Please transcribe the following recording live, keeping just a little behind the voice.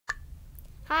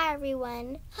Hi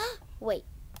everyone. Wait,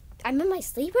 I'm in my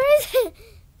sleepers?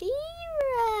 Be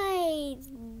right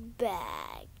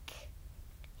back.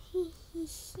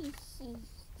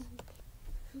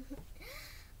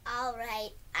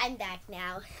 Alright, I'm back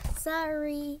now.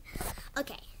 Sorry.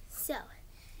 Okay, so,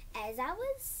 as I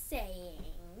was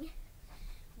saying,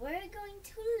 we're going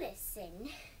to listen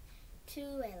to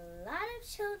a lot of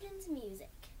children's music.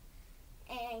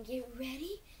 And get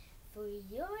ready for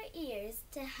your ears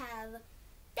to have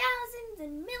thousands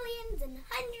and millions and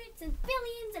hundreds and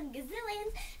billions and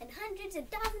gazillions and hundreds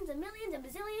and thousands and millions and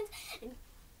bazillions and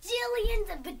jillions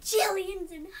and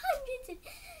bajillions and hundreds and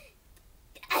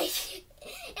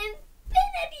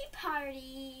infinity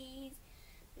parties.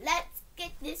 Let's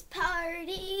get this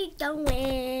party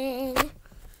going.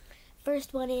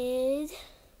 First one is,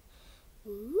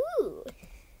 ooh.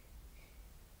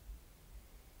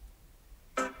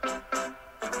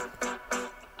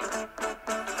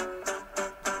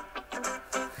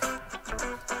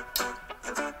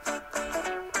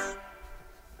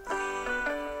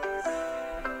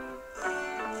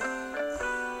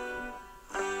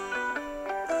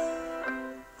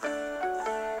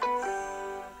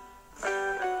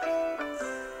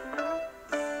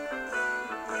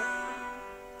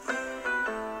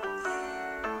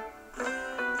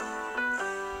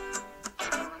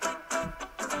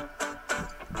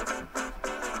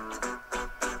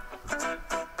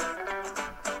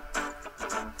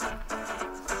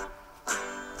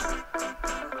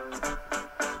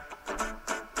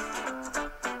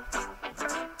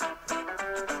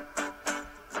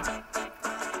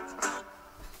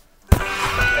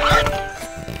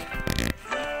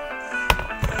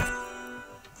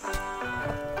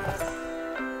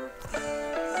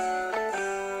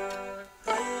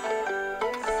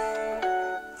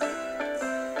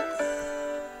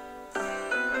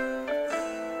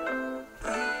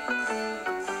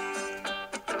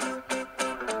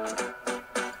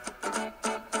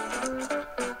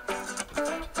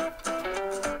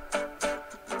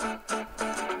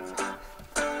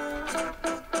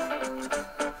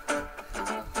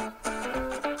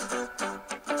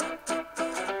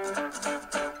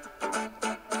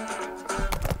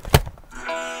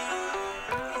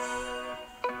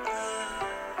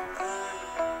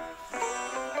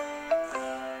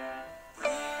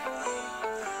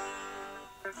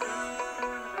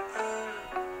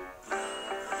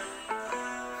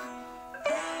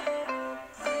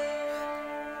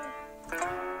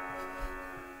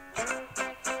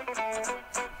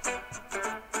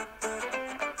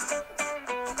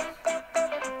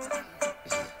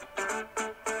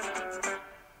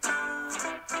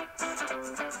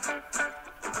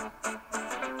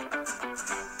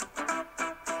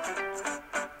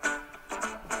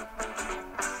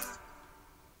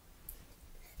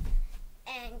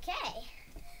 Okay,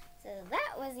 so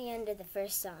that was the end of the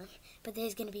first song, but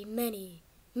there's going to be many,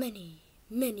 many,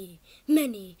 many,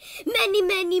 many, many,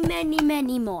 many, many,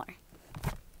 many more.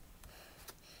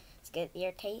 Let's get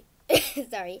your tape.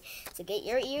 Sorry. So get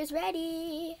your ears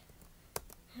ready.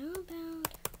 How about...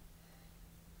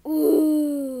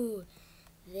 Ooh,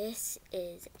 this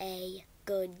is a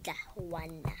good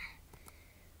one.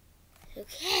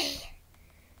 Okay.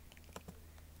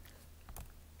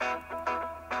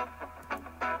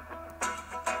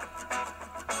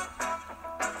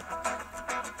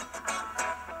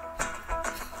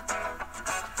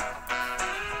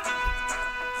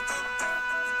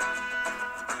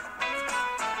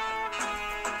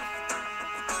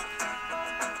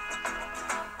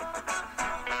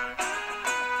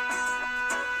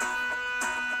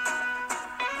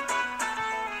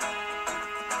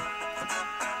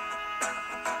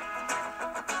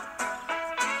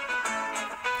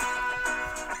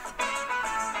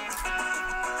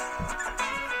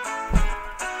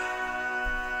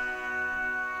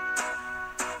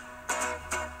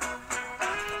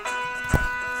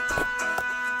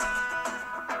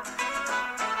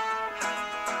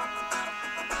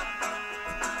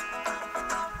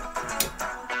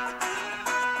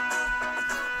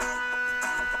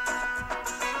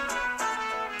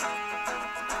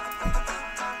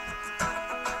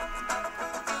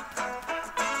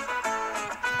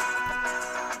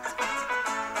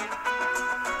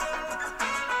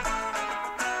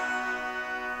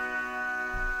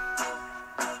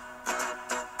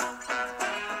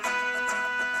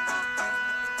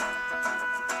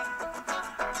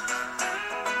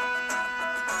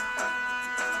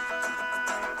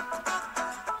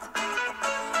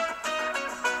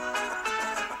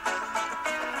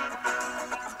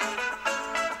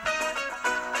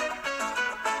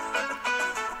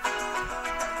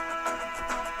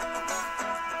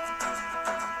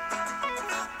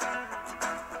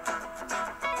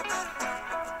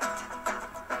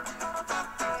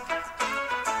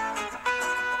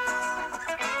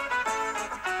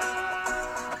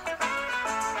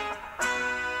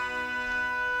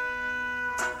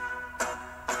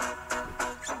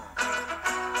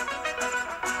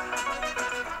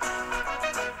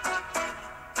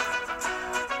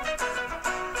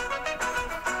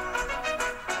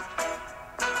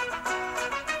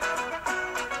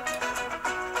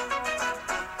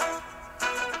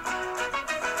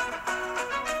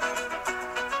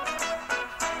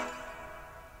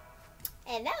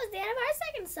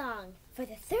 for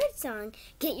the third song,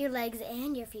 get your legs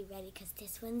and your feet ready because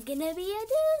this one's gonna be a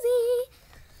doozy.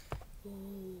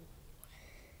 Ooh.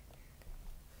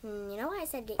 You know why I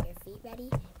said get your feet ready?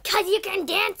 Because you can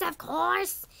dance, of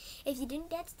course. If you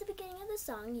didn't dance at the beginning of the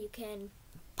song, you can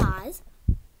pause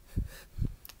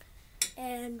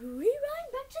and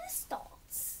rewind back to the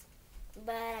stalls.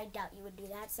 But I doubt you would do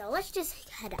that, so let's just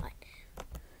head on.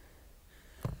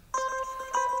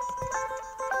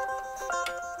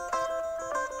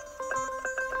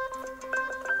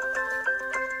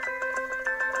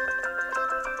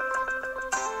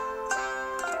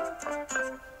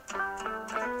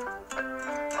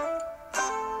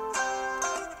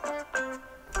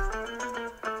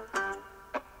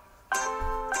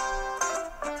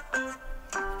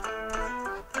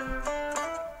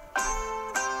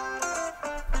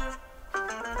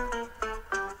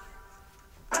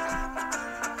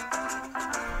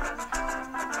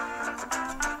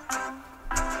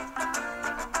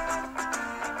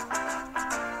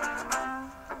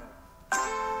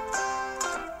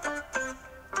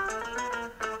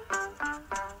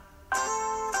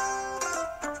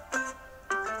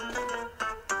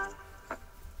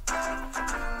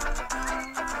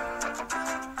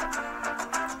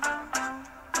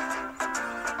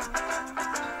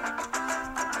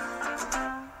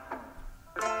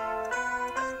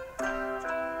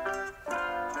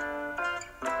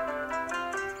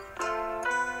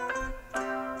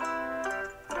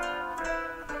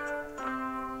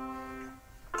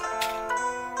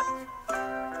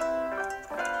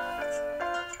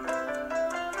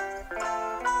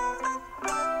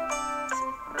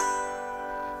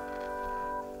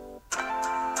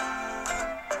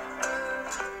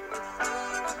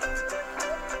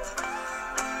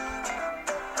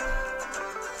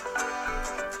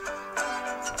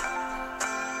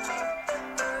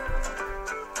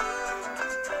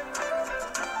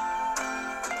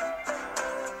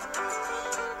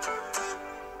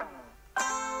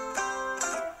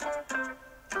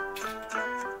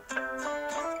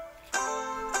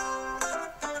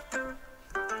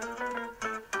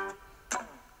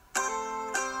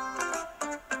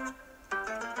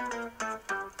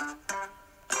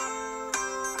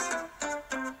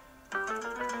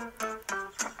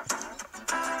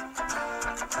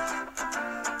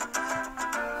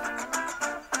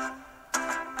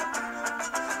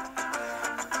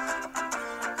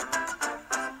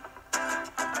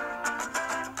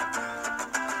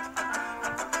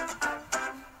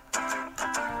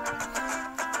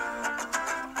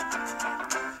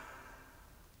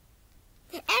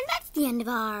 The end of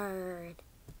our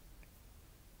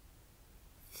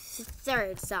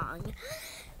third song.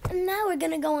 And now we're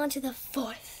gonna go on to the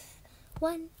fourth.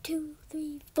 1, 2,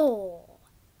 3, 4.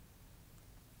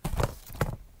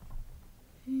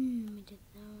 We did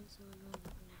that one, so we're going to go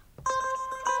now.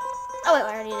 Oh wait,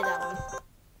 I already did that one.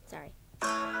 Sorry.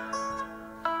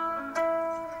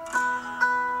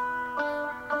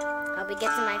 Hope we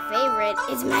get to my favorite.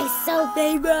 It's my so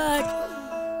favorite.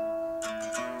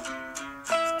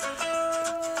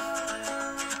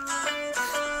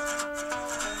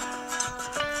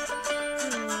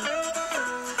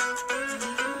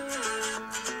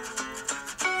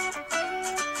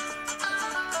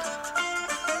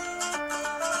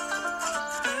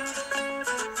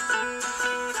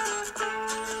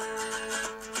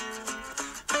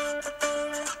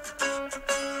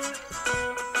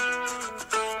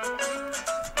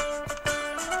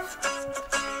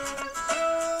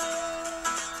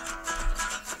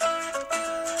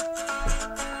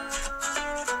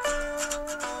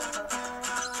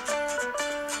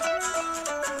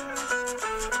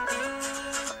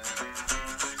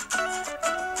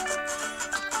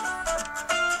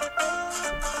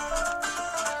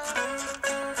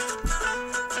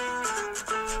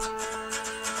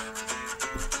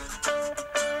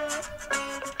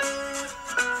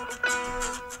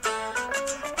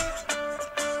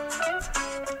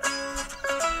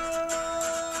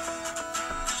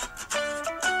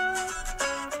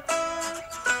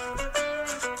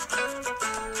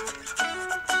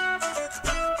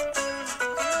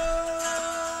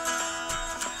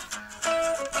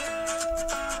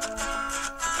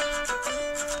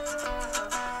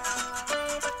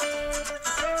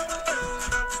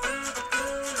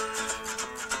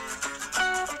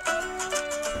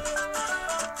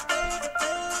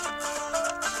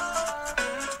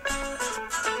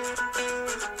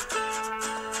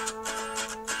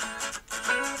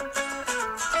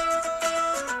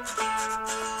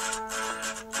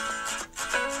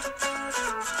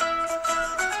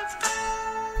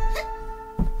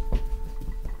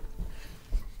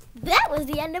 That was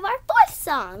the end of our fourth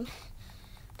song.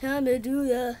 Time to do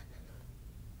the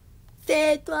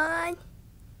Fifth one.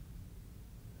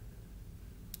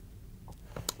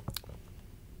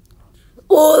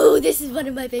 Oh, this is one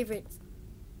of my favorites.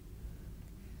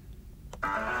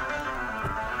 Try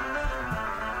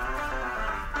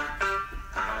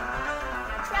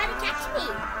to catch me.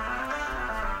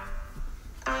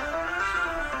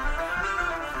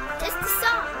 Just the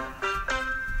song.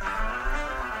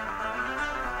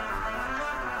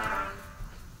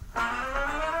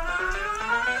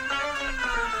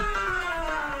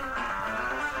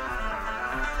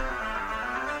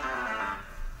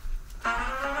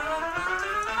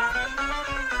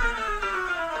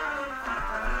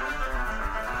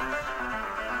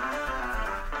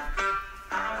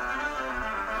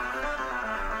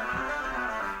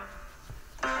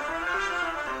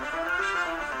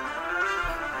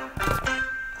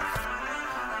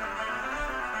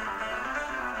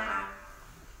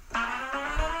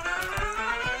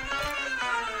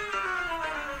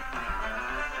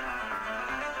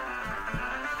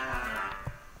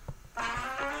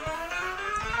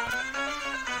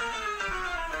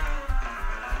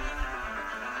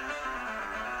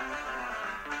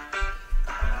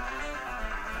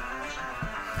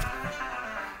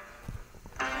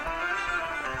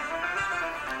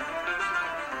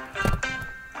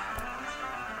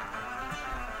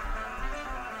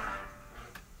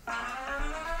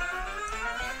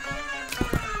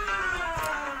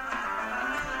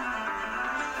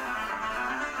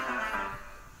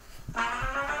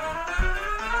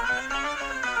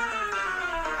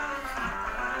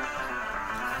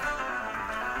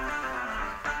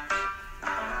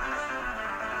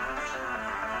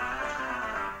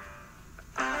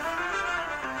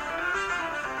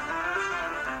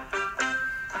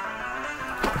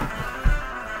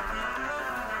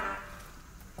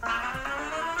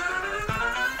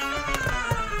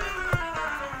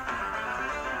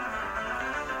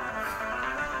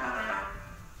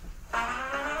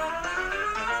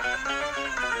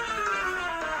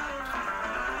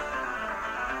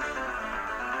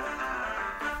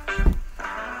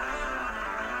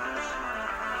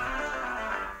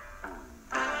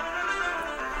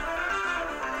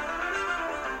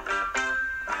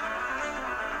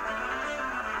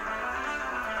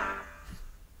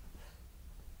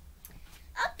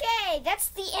 That's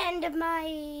the end of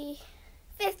my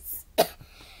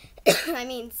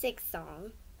sixth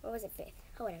song. Or was it fifth?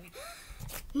 Oh, whatever.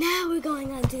 Now we're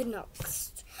going on to the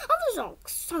next.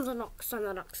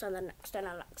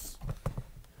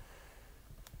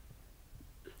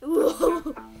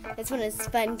 Ooh, this one is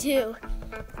fun too.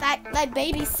 My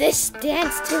baby sis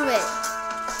danced to it.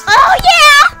 Oh yeah!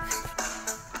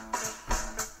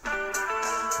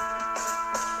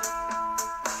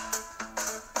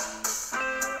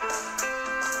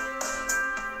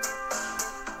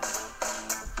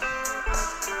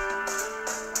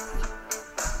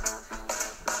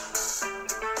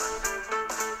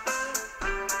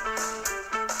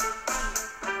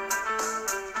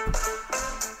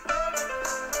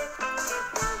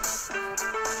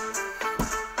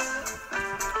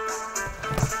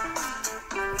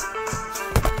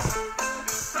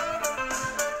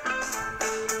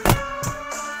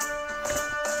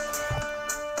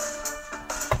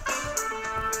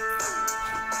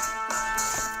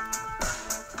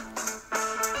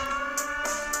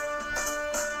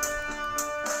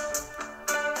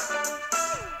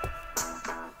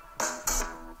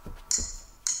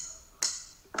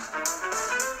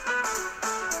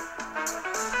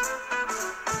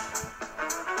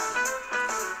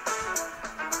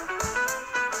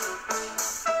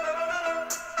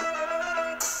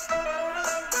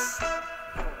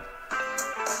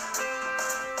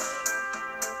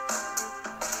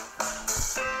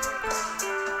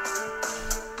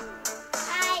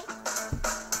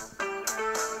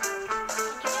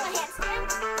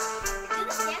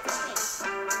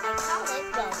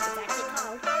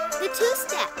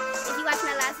 Two-step. If you watch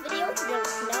my last video, you'll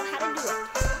know how to do it.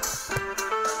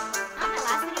 Not my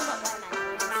last video, but one of my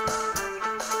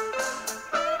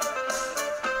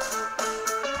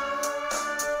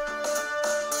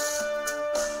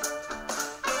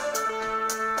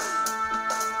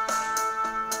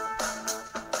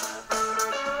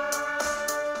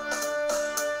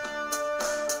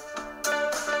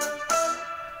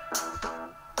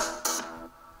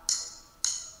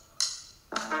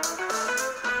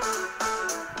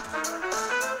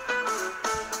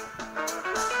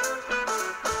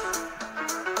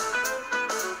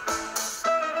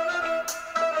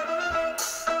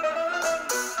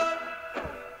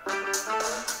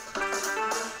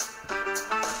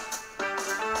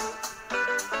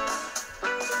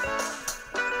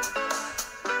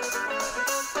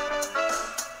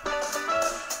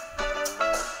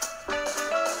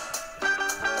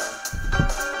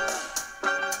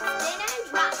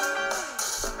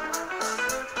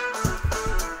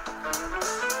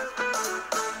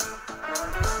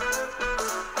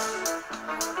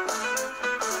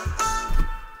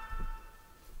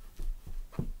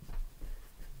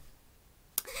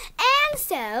And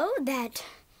so that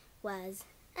was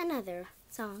another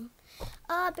song.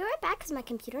 Be right back because my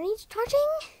computer needs charging.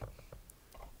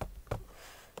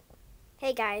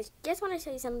 Hey guys, just want to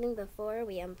show you something before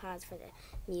we unpause for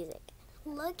the music.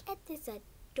 Look at this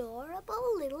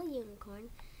adorable little unicorn.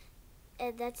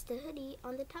 And that's the hoodie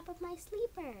on the top of my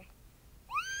sleeper.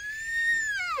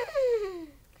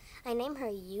 I name her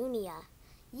Unia.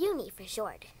 Uni for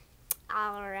short.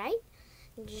 Alright,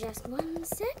 just one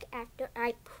sec after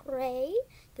I pray,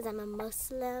 because I'm a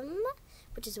Muslim,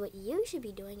 which is what you should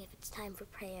be doing if it's time for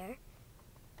prayer.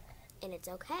 And it's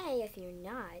okay if you're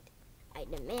not. I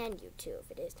demand you to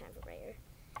if it is time for prayer.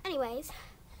 Anyways,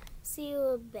 see you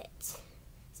a bit.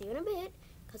 See you in a bit,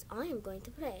 because I am going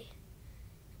to pray.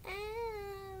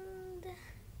 And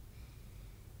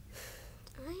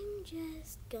I'm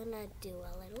just gonna do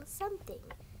a little something.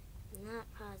 Not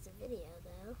pause the video,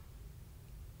 though.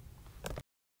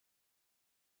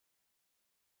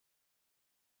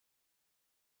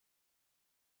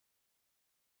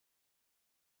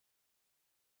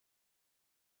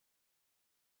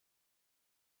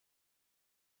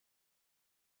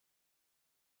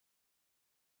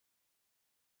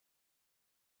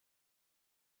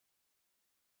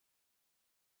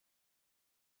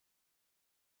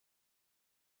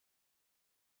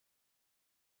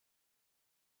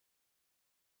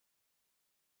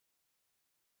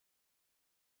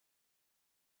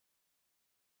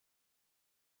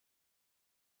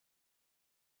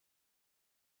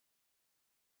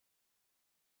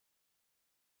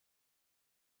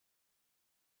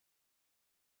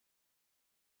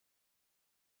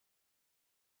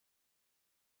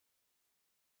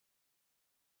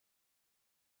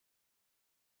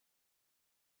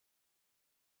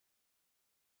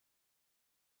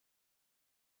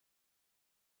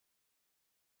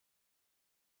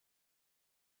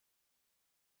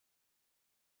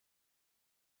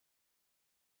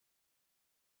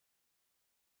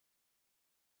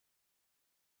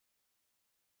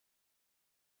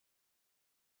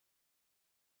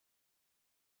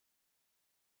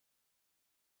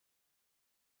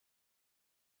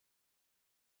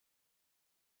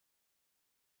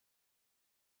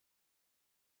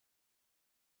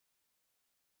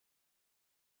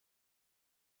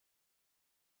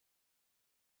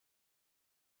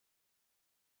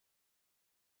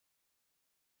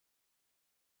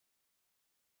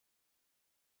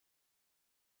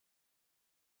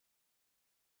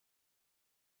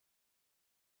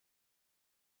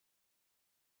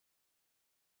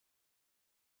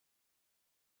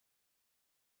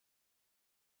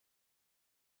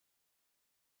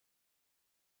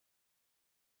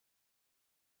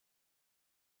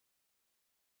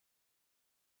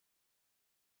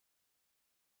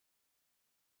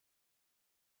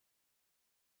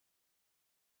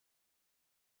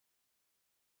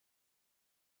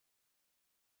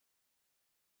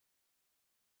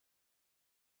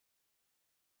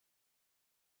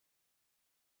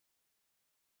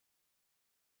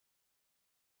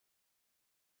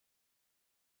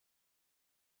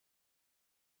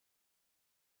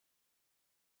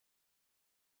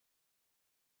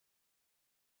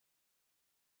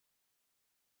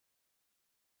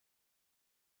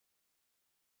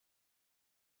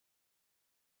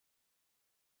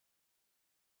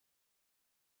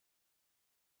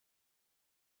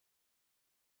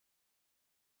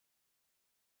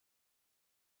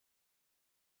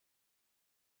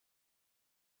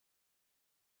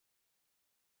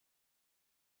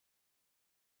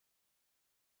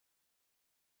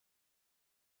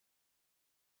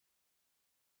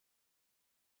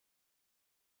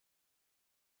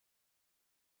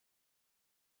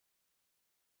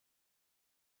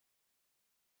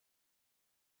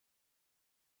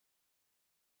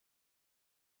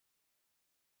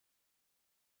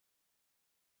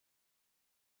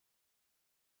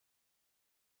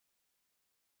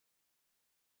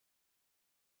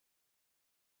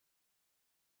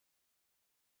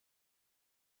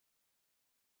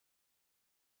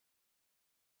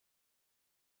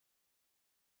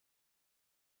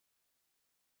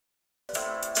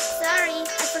 Sorry,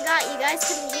 I forgot you guys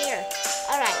couldn't hear.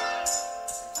 Alright.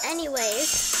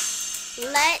 Anyways,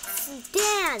 let's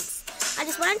dance. I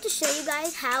just wanted to show you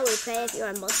guys how we pray if you're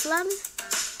a Muslim.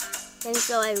 And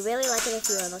so I really like it if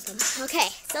you're a Muslim. Okay,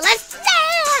 so let's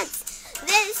dance!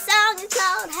 This song is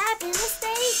called Happy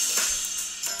Mistake.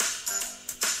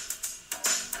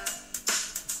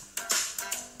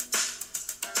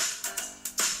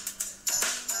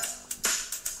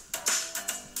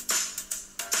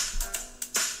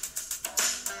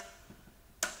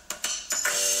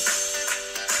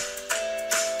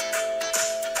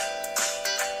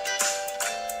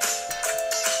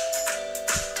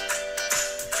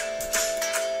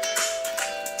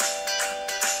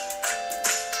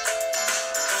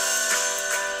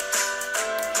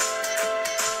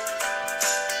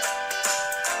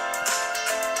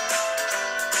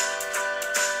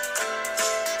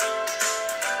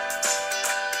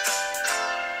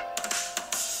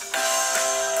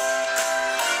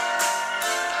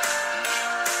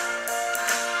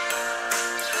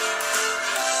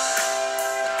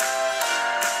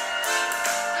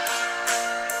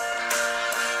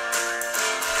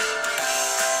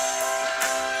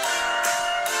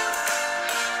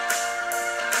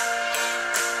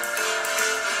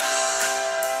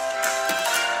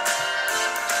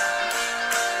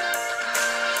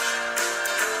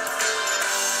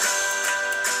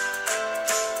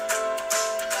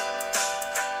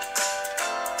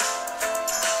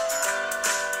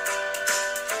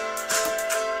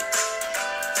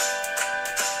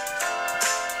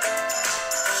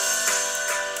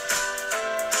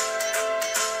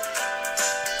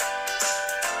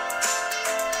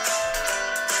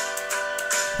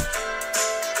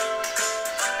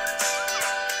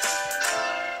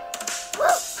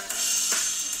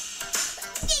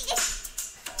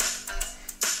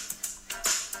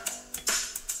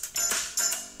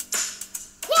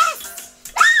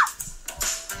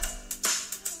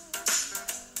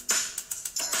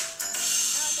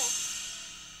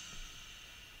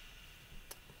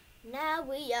 Now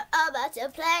we are about to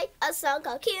play a song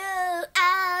called Cute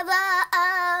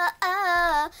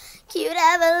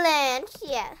Avalanche.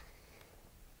 Yeah.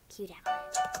 Cute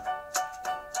Avalanche.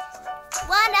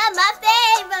 One of my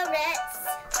favorites.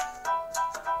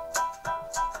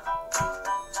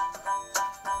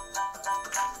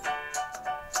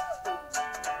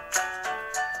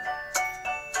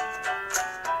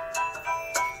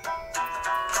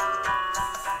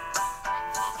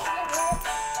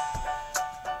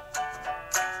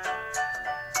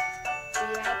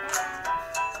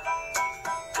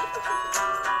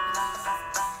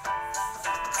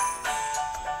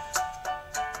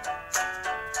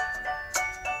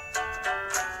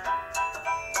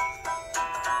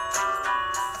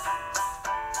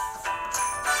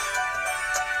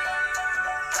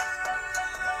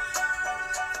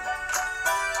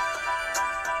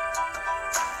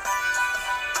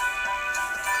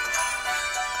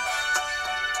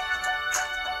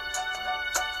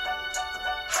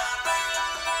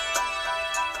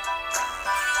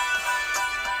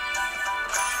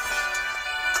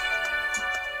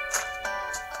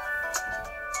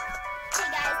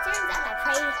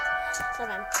 Hold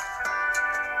on.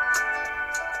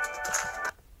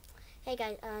 Hey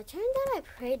guys, turns out I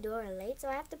prayed Dora late, so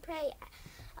I have to pray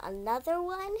another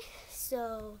one.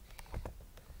 So,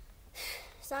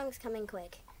 song's coming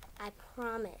quick. I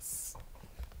promise.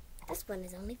 This one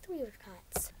is only 3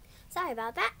 cuts. Sorry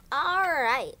about that.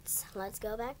 Alright, let's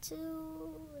go back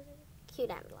to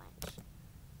Cute Avalanche.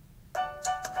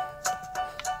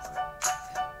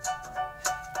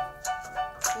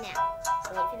 Now,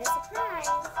 wait for the surprise.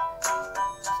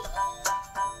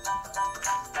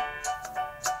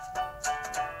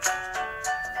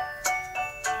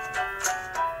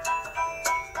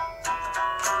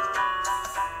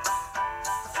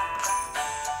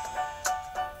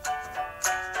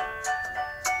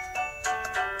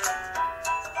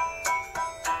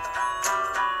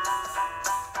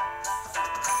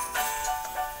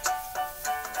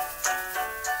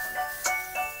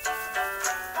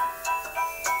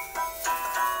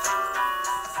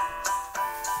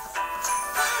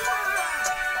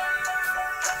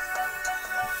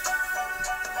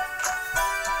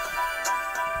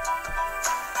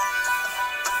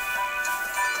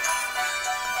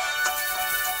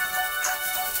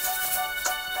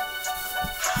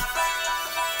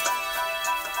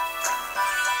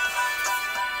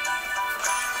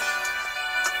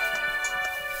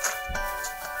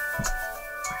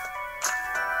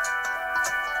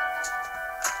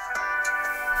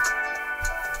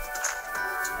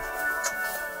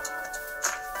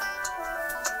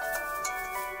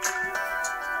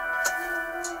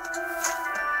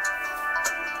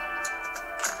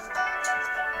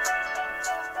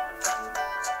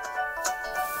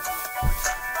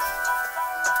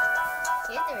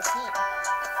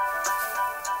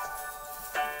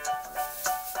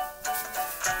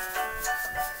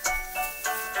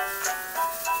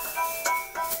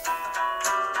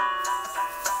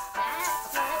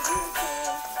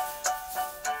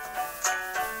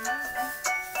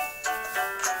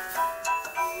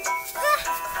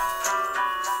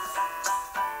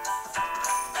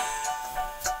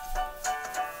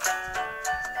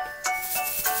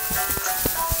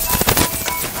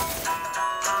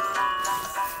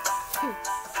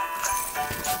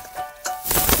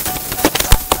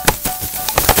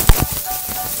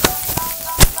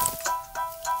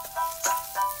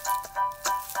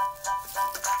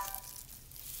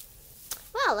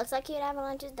 Well, looks like Cute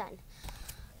Avalanche is done.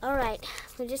 Alright,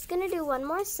 we're just gonna do one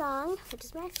more song, which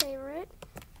is my favorite.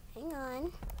 Hang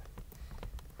on.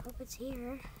 Hope it's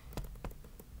here.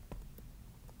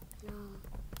 No.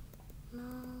 No.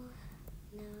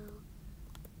 No.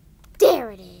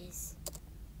 There it is.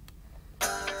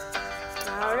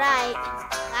 Alright.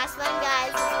 Last one,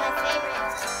 guys. This is my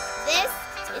favorite. This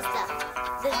is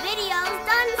the video's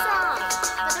done song.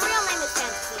 But the real name is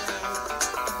Fantasyland.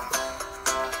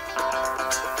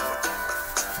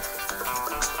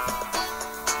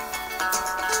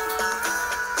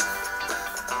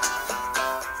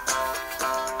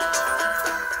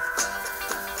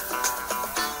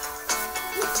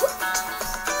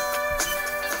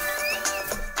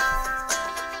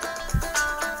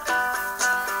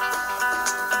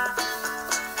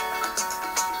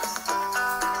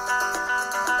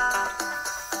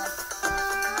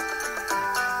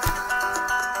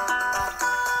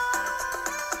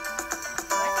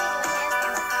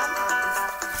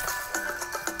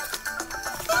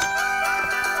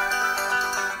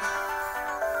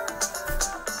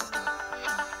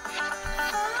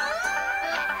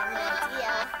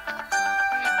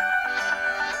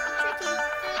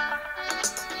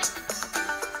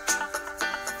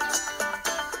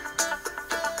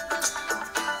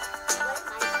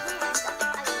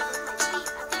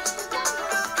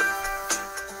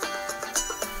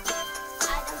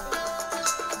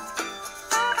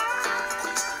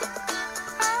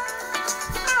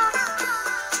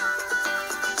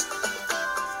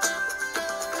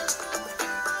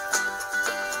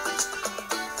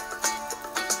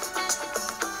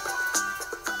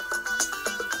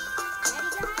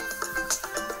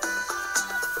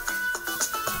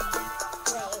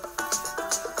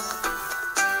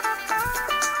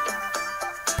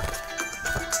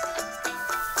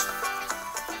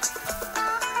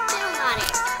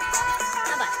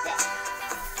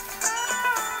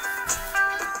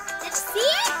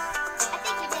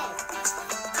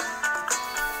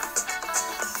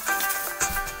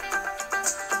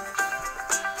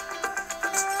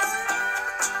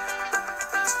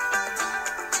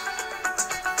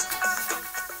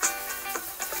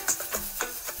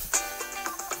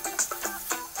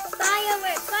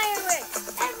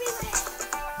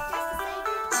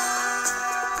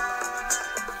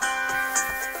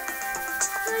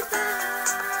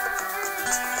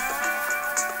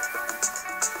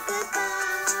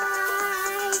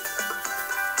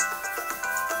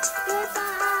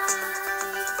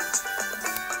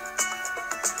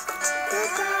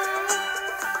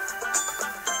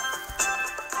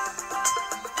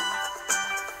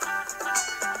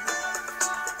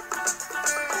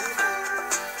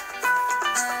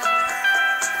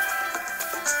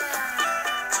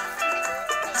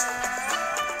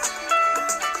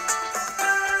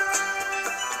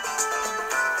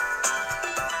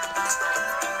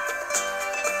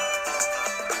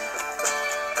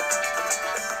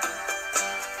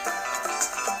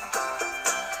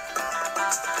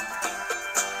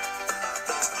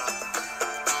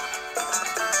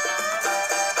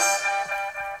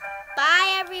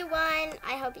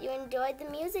 hope you enjoyed the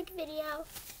music video.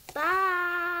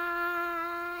 Bye!